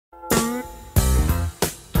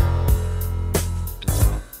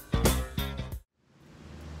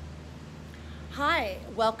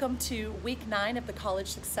Welcome to week 9 of the College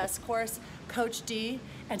Success course. Coach D,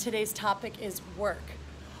 and today's topic is work.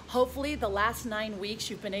 Hopefully the last 9 weeks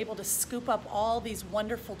you've been able to scoop up all these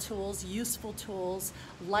wonderful tools, useful tools,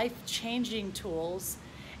 life-changing tools,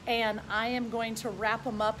 and I am going to wrap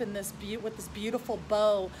them up in with this beautiful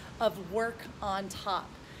bow of work on top.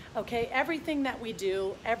 Okay, everything that we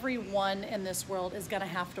do, everyone in this world is going to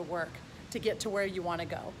have to work to get to where you want to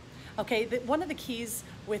go. Okay, one of the keys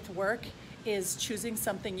with work is choosing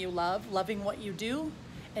something you love, loving what you do,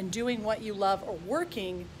 and doing what you love or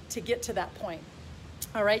working to get to that point.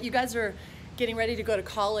 All right, you guys are getting ready to go to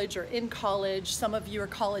college or in college. Some of you are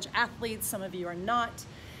college athletes, some of you are not.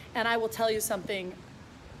 And I will tell you something,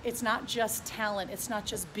 it's not just talent, it's not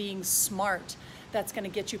just being smart that's gonna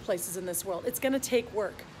get you places in this world. It's gonna take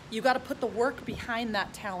work. You gotta put the work behind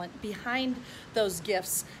that talent, behind those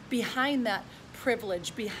gifts, behind that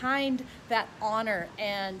privilege, behind that honor,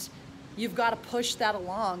 and you've got to push that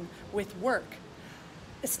along with work.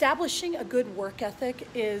 Establishing a good work ethic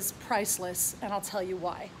is priceless, and I'll tell you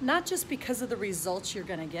why. Not just because of the results you're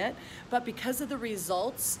going to get, but because of the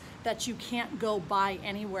results that you can't go buy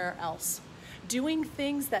anywhere else. Doing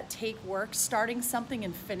things that take work, starting something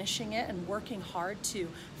and finishing it and working hard to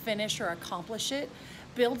finish or accomplish it,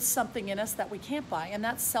 builds something in us that we can't buy, and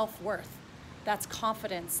that's self-worth. That's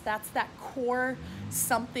confidence. That's that core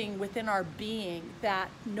something within our being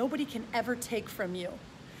that nobody can ever take from you.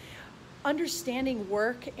 Understanding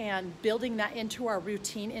work and building that into our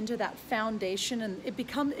routine, into that foundation, and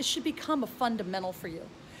it should become a fundamental for you.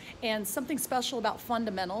 And something special about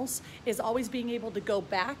fundamentals is always being able to go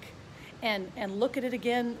back and look at it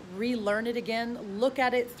again, relearn it again, look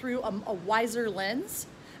at it through a wiser lens,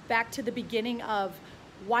 back to the beginning of,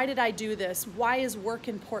 why did I do this? Why is work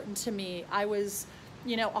important to me? I was,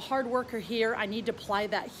 a hard worker here. I need to apply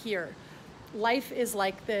that here. Life is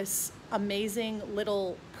like this amazing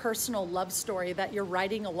little personal love story that you're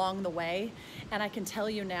writing along the way. And I can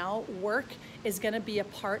tell you now, work is going to be a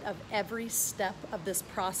part of every step of this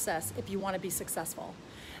process if you want to be successful.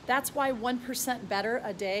 That's why 1% better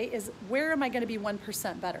a day is, where am I going to be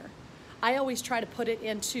 1% better? I always try to put it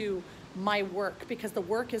into my work, because the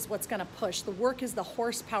work is what's going to push. The work is the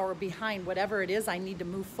horsepower behind whatever it is I need to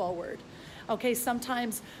move forward. Okay,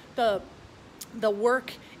 sometimes the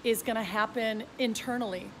work is going to happen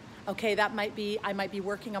internally. Okay, that might be, I might be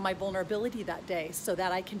working on my vulnerability that day so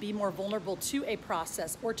that I can be more vulnerable to a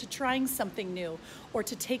process, or to trying something new, or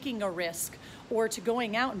to taking a risk, or to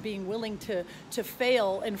going out and being willing to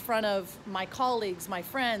fail in front of my colleagues, my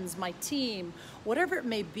friends, my team, whatever it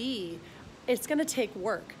may be. It's going to take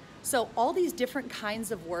work. So all these different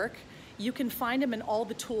kinds of work, you can find them in all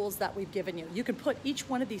the tools that we've given you. You can put each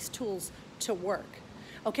one of these tools to work.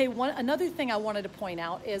 Okay, another thing I wanted to point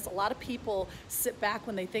out is a lot of people sit back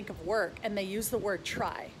when they think of work and they use the word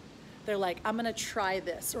try. They're like, I'm gonna try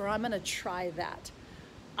this, or I'm gonna try that.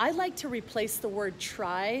 I like to replace the word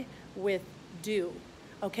try with do.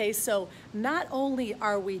 Okay, so not only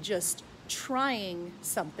are we just trying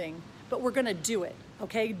something, but we're gonna do it.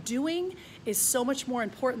 Okay, doing is so much more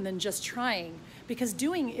important than just trying, because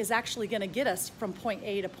doing is actually going to get us from point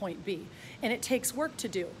A to point B, and it takes work to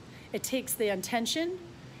do. It takes the intention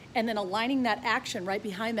and then aligning that action right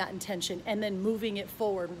behind that intention and then moving it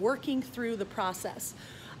forward, working through the process.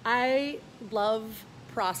 I love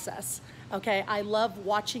process. Okay, I love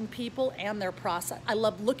watching people and their process. I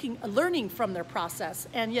love learning from their process,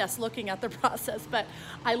 and yes, looking at their process, but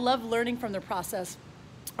I love learning from their process.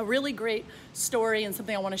 A really great story and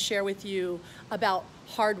something I want to share with you about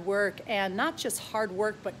hard work, and not just hard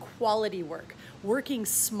work, but quality work. Working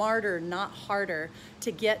smarter, not harder,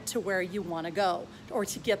 to get to where you want to go, or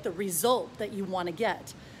to get the result that you want to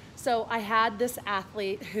get. So I had this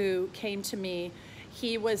athlete who came to me.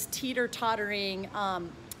 He was teeter-tottering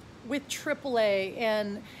with AAA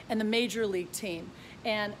and the major league team,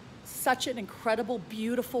 and such an incredible,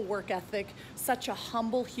 beautiful work ethic, such a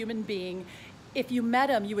humble human being. If you met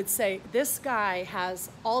him, you would say, this guy has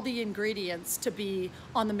all the ingredients to be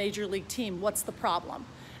on the major league team. What's the problem?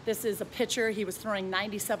 This is a pitcher. He was throwing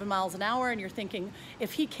 97 miles an hour, and you're thinking,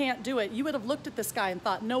 if he can't do it, you would have looked at this guy and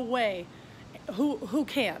thought, no way, who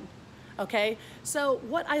can? Okay, so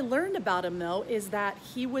what I learned about him, though, is that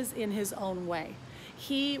he was in his own way.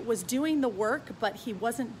 He was doing the work, but he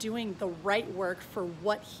wasn't doing the right work for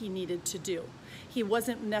what he needed to do. He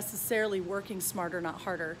wasn't necessarily working smarter, not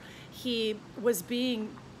harder. He was being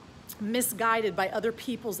misguided by other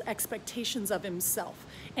people's expectations of himself,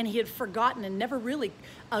 and he had forgotten and never really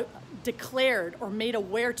declared or made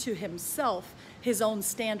aware to himself his own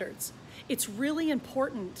standards. It's really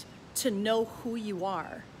important to know who you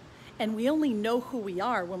are, and we only know who we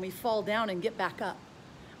are when we fall down and get back up.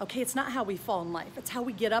 Okay, it's not how we fall in life. It's how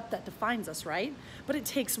we get up that defines us, right? But it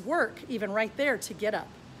takes work, even right there, to get up.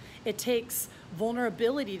 It takes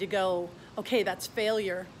vulnerability to go, okay, that's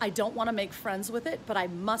failure. I don't want to make friends with it, but I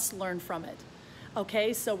must learn from it.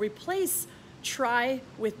 Okay, so replace try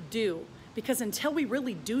with do, because until we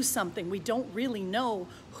really do something, we don't really know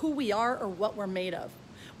who we are or what we're made of.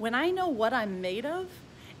 When I know what I'm made of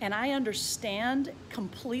and I understand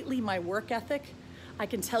completely my work ethic, I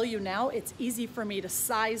can tell you now it's easy for me to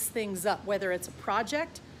size things up, whether it's a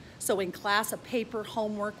project, so in class, a paper,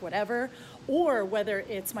 homework, whatever, or whether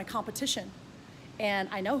it's my competition. And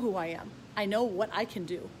I know who I am. I know what I can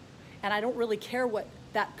do. And I don't really care what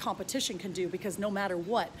that competition can do, because no matter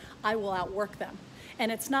what, I will outwork them.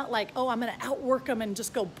 And it's not like, oh, I'm gonna outwork them and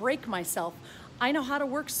just go break myself. I know how to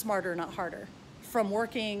work smarter, not harder, from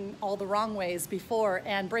working all the wrong ways before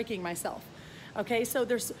and breaking myself. Okay, so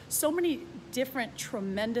there's so many different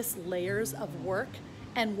tremendous layers of work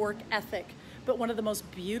and work ethic. But one of the most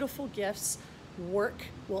beautiful gifts work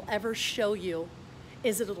will ever show you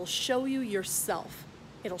is that it'll show you yourself.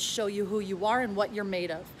 It'll show you who you are and what you're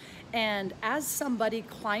made of. And as somebody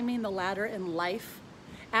climbing the ladder in life,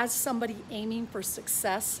 as somebody aiming for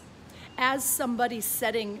success, as somebody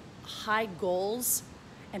setting high goals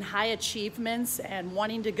and high achievements and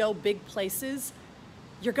wanting to go big places,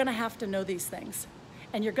 you're gonna have to know these things.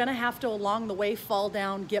 And you're gonna have to, along the way, fall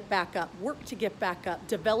down, get back up, work to get back up,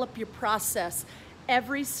 develop your process.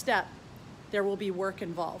 Every step, there will be work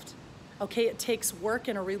involved. Okay, it takes work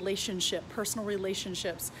in a relationship, personal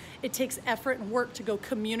relationships. It takes effort and work to go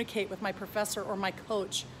communicate with my professor or my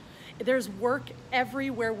coach. There's work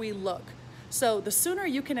everywhere we look. So the sooner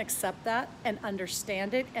you can accept that and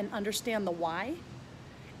understand it and understand the why,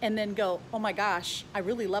 and then go, oh my gosh, I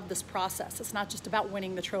really love this process. It's not just about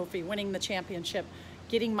winning the trophy, winning the championship,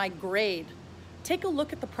 getting my grade. Take a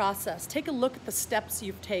look at the process. Take a look at the steps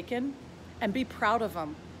you've taken and be proud of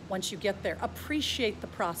them once you get there. Appreciate the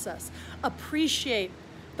process. Appreciate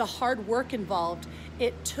the hard work involved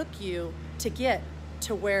it took you to get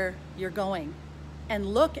to where you're going.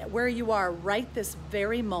 And look at where you are right this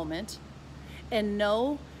very moment and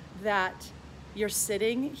know that you're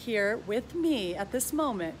sitting here with me at this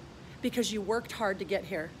moment because you worked hard to get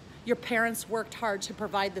here. Your parents worked hard to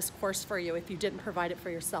provide this course for you if you didn't provide it for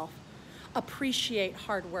yourself. Appreciate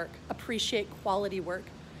hard work, appreciate quality work,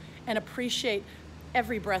 and appreciate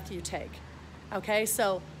every breath you take. Okay,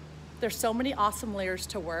 so there's so many awesome layers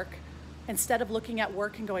to work. Instead of looking at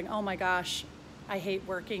work and going, oh my gosh, I hate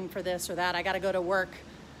working for this or that, I gotta go to work.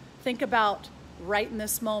 Think about right in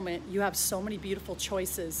this moment, you have so many beautiful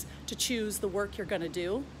choices to choose the work you're gonna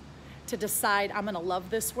do, to decide I'm gonna love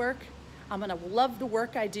this work, I'm gonna love the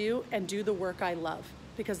work I do and do the work I love,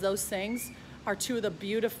 because those things are two of the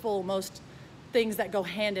beautiful, most things that go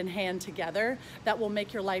hand in hand together that will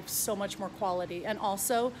make your life so much more quality. And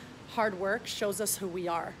also, hard work shows us who we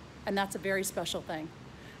are, and that's a very special thing.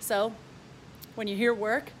 So when you hear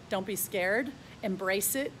work, don't be scared,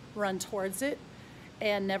 embrace it, run towards it,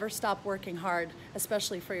 and never stop working hard,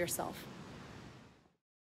 especially for yourself.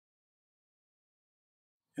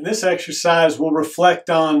 In this exercise, we'll reflect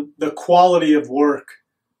on the quality of work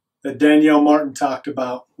that Danielle Martin talked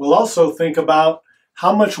about. We'll also think about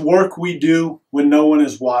how much work we do when no one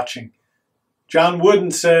is watching. John Wooden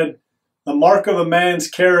said, the mark of a man's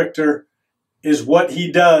character is what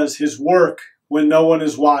he does, his work, when no one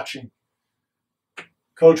is watching.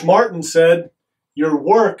 Coach Martin said, your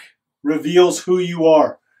work reveals who you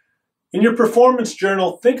are. In your performance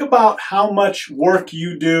journal, think about how much work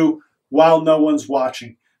you do while no one's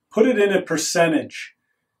watching. Put it in a percentage.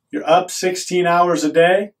 You're up 16 hours a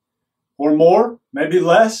day or more, maybe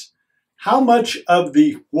less. How much of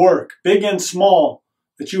the work, big and small,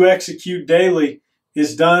 that you execute daily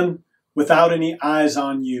is done without any eyes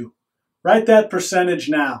on you? Write that percentage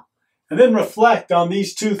now, and then reflect on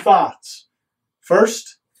these two thoughts.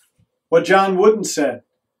 First, what John Wooden said,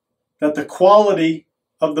 that the quality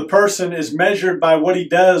of the person is measured by what he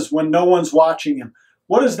does when no one's watching him.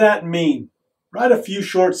 What does that mean? Write a few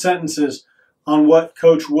short sentences on what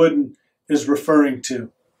Coach Wooden is referring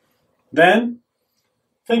to. Then,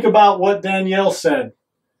 think about what Danielle said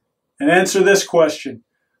and answer this question.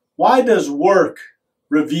 Why does work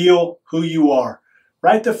reveal who you are?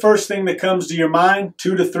 Write the first thing that comes to your mind,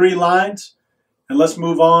 2 to 3 lines, and let's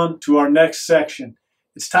move on to our next section.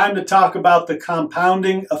 It's time to talk about the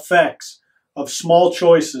compounding effects of small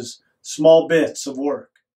choices, small bits of work.